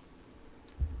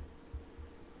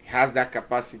 It has that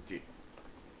capacity.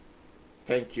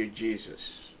 Thank you,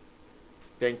 Jesus.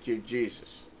 Thank you,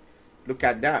 Jesus. Look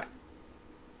at that.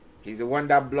 He's the one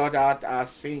that blotted out our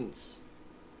sins.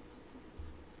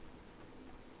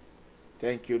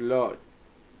 Thank you, Lord.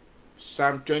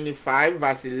 Psalm 25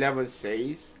 verse 11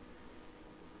 says,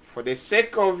 for the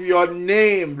sake of your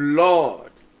name,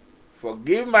 Lord,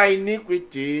 forgive my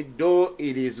iniquity, though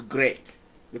it is great.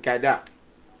 Look at that.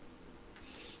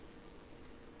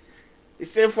 He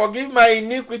said, forgive my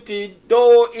iniquity,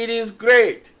 though it is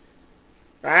great.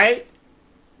 Right?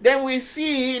 Then we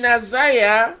see in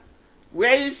Isaiah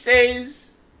where he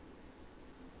says,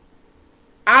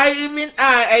 I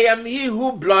am he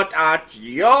who blot out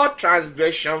your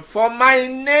transgression for my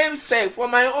name's sake, for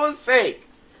my own sake.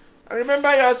 And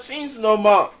remember your sins no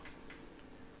more.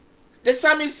 The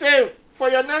psalmist said, for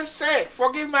your name's sake,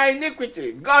 forgive my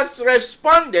iniquity. God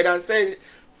responded and said,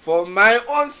 for my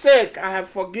own sake, I have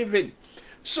forgiven.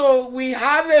 So we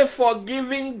have a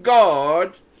forgiving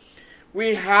God.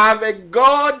 We have a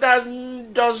God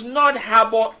that does not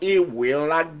harbor ill will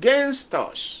against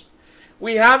us.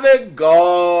 We have a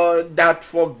God that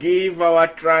forgives our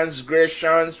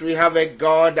transgressions. We have a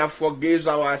God that forgives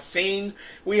our sins.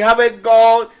 We have a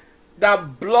God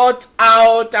that blots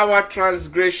out our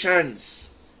transgressions.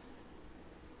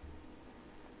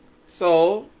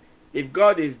 So, if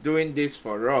God is doing this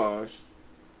for us,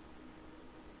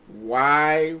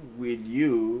 why will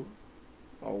you,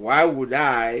 or why would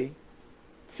I,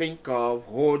 think of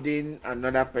holding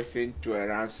another person to a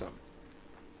ransom?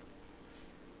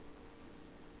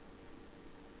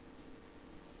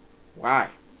 Why?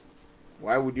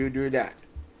 Why would you do that?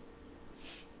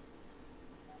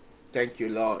 Thank you,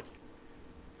 Lord.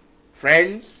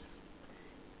 Friends,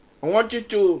 I want you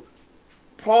to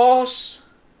pause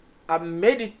and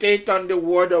meditate on the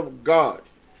Word of God.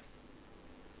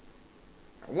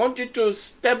 I want you to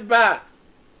step back.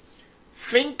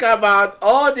 Think about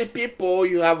all the people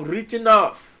you have written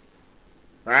off.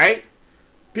 Right?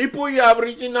 People you have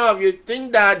written off, you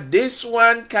think that this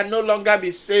one can no longer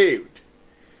be saved.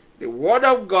 The Word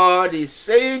of God is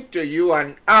saying to you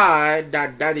and I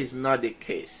that that is not the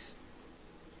case.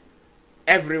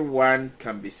 Everyone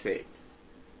can be saved.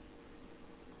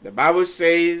 The Bible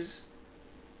says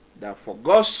that for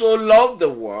God so loved the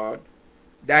world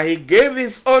that he gave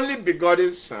his only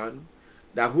begotten Son,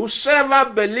 that whosoever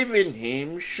believe in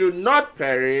him should not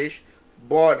perish,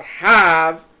 but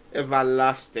have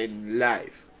everlasting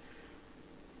life.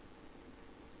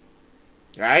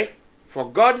 Right?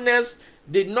 For goodness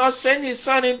did not send his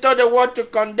Son into the world to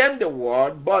condemn the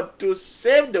world, but to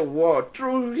save the world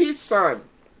through his Son.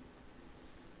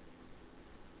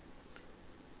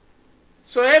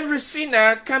 So every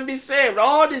sinner can be saved,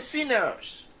 all the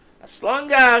sinners, as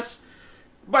long as,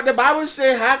 but the Bible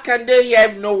says, how can they hear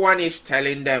if no one is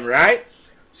telling them, right?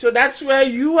 So that's where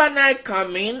you and I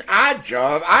come in. Our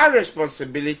job, our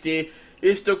responsibility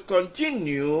is to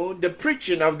continue the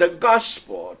preaching of the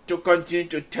gospel, to continue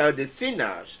to tell the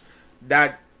sinners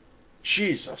that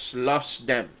Jesus loves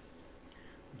them.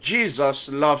 Jesus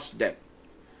loves them.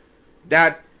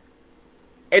 That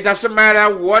it doesn't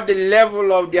matter what the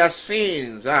level of their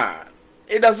sins are.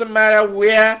 It doesn't matter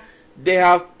where they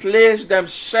have placed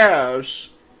themselves.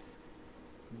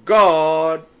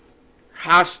 God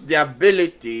has the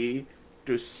ability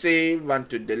to save and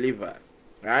to deliver.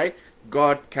 Right?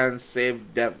 God can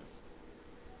save them.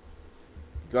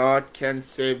 God can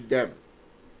save them.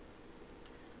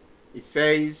 It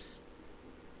says,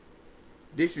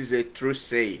 this is a true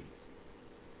saying,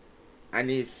 and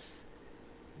it's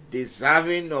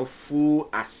deserving of full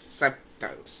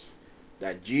acceptance.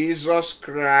 that Jesus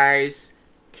Christ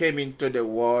came into the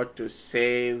world to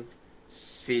save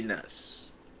sinners.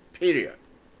 Period.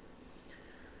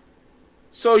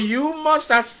 So you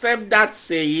must accept that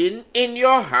saying in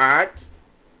your heart.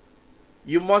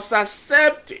 You must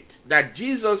accept it, that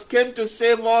Jesus came to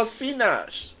save all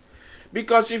sinners.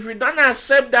 Because if you don't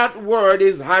accept that word,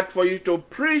 it's hard for you to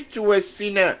preach to a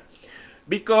sinner.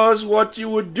 Because what you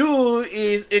will do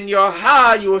is, in your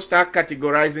heart, you will start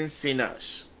categorizing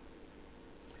sinners.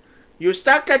 You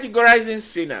start categorizing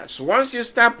sinners. Once you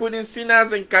start putting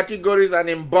sinners in categories and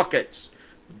in buckets,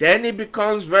 then it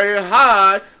becomes very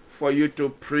hard for you to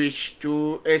preach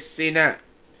to a sinner.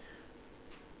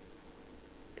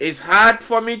 It's hard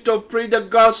for me to preach the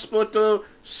gospel to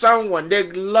someone. They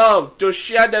love to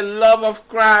share the love of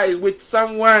Christ with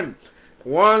someone.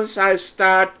 Once I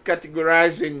start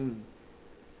categorizing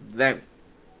them,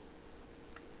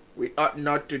 we ought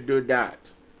not to do that.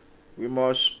 We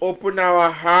must open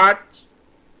our heart.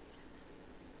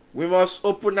 We must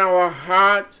open our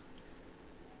heart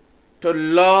to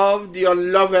love the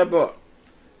unlovable.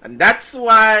 And that's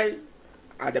why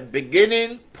at the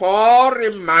beginning, Paul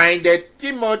reminded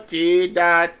Timothy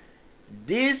that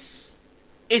this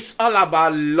is all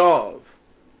about love.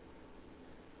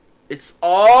 It's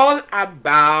all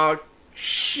about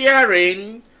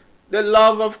sharing the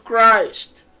love of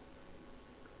Christ.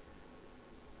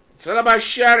 It's all about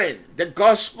sharing. The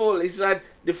gospel is at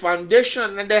the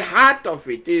foundation and the heart of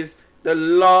it is the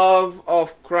love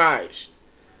of Christ.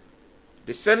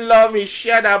 The same love is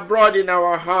shared abroad in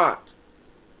our heart.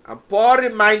 And Paul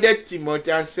reminded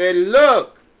Timothy and said,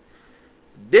 look,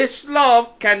 this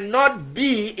love cannot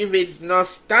be if it's not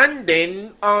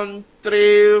standing on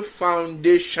three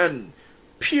foundations: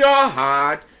 pure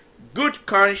heart, good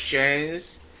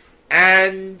conscience,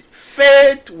 and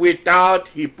faith without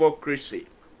hypocrisy.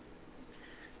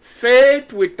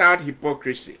 Faith without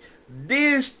hypocrisy.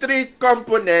 These three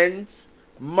components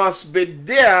must be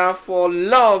there for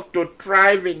love to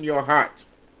thrive in your heart.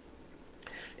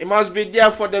 It must be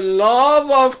there for the love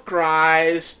of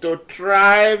Christ to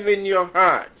thrive in your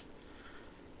heart.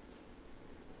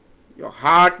 Your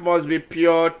heart must be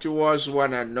pure towards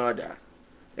one another.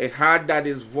 A heart that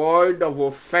is void of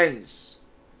offense.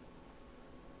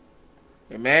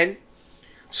 Amen.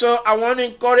 So I want to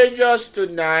encourage us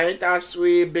tonight as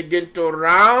we begin to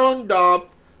round up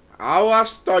our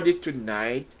study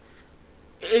tonight.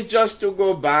 It's just to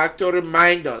go back to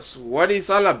remind us what it's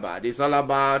all about. It's all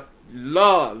about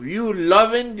love. You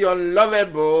loving the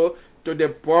unlovable to the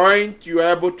point you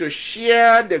are able to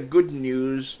share the good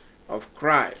news of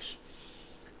Christ.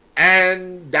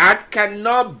 And that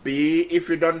cannot be if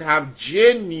you don't have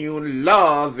genuine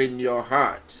love in your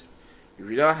heart. If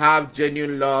you don't have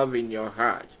genuine love in your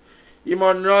heart, you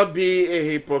must not be a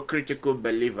hypocritical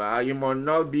believer. You must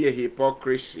not be a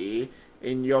hypocrisy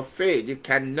in your faith. You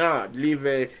cannot live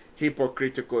a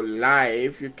hypocritical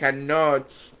life. You cannot,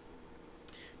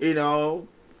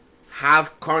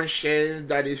 have conscience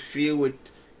that is filled with,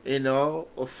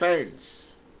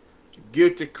 offense.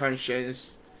 Guilty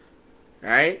conscience,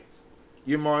 right?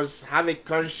 You must have a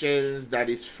conscience that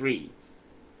is free.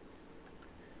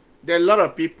 There are a lot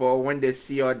of people, when they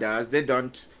see others, they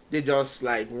just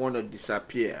like want to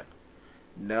disappear.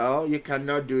 No, you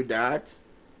cannot do that.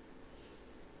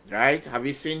 Right? Have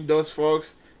you seen those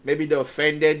folks? Maybe they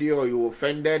offended you or you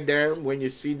offended them. When you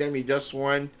see them, you just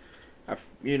want,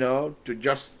 to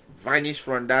just vanish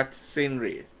from that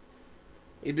scenery.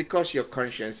 It's because your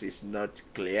conscience is not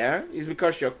clear. It's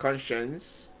because your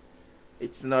conscience,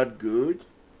 it's not good.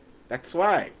 That's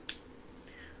why.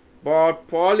 But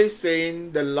Paul is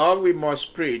saying the love we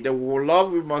must preach, the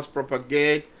love we must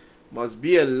propagate, must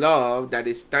be a love that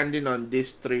is standing on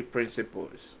these three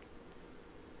principles: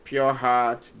 pure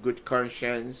heart, good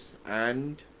conscience,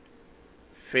 and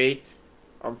faith,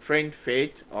 unfeigned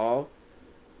faith, or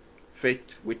faith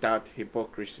without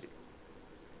hypocrisy.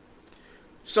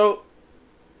 So,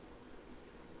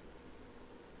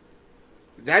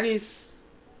 that is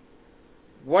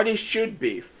what it should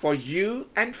be for you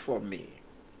and for me.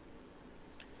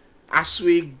 As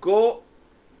we go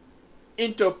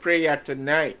into prayer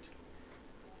tonight,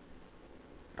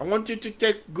 I want you to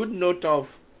take good note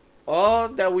of all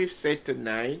that we've said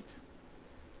tonight.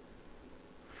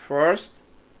 First,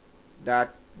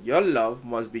 that your love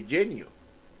must be genuine.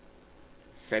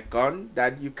 Second,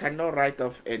 that you cannot write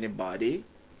off anybody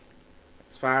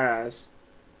as far as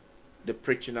the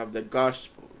preaching of the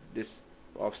gospel, this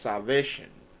of salvation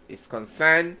is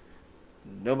concerned.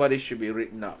 Nobody should be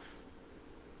written off.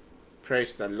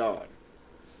 Praise the Lord.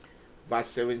 Verse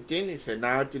 17, it says,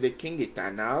 now to the King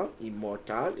eternal,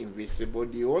 immortal, invisible,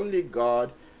 the only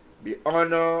God, be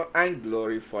honor and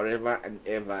glory forever and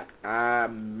ever.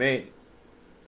 Amen.